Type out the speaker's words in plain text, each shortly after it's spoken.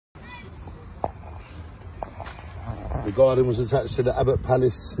The garden was attached to the Abbot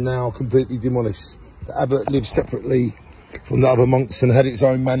Palace, now completely demolished. The Abbot lived separately from the other monks and had its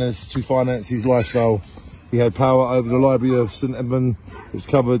own manners to finance his lifestyle. He had power over the library of St Edmonds, which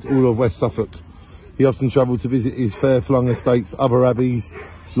covered all of West Suffolk. He often travelled to visit his far-flung estates, other abbeys,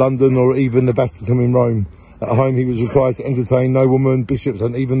 London, or even the Vatican in Rome. At home, he was required to entertain noblemen, bishops,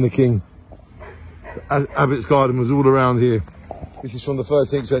 and even the king. Abbot's garden was all around here. This is from the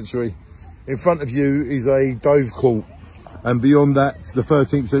 13th century. In front of you is a dove court, and beyond that, the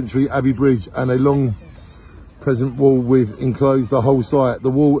 13th century Abbey Bridge and a long present wall with enclosed the whole site. The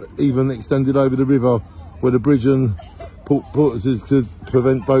wall even extended over the river, where the bridge and porters could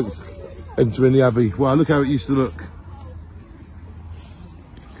prevent boats entering the Abbey. Wow, look how it used to look.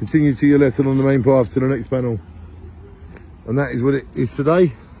 Continue to your lesson on the main path to the next panel. And that is what it is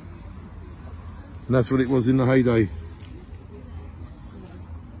today. And that's what it was in the heyday.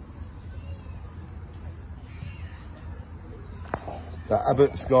 The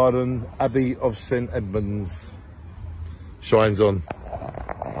Abbot's Garden, Abbey of St Edmunds, shines on.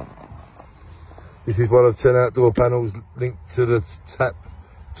 This is one of 10 outdoor panels linked to the tap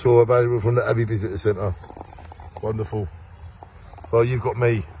tour available from the Abbey Visitor Centre. Wonderful. Well, you've got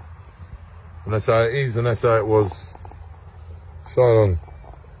me. And that's how it is and that's how it was. Shine on.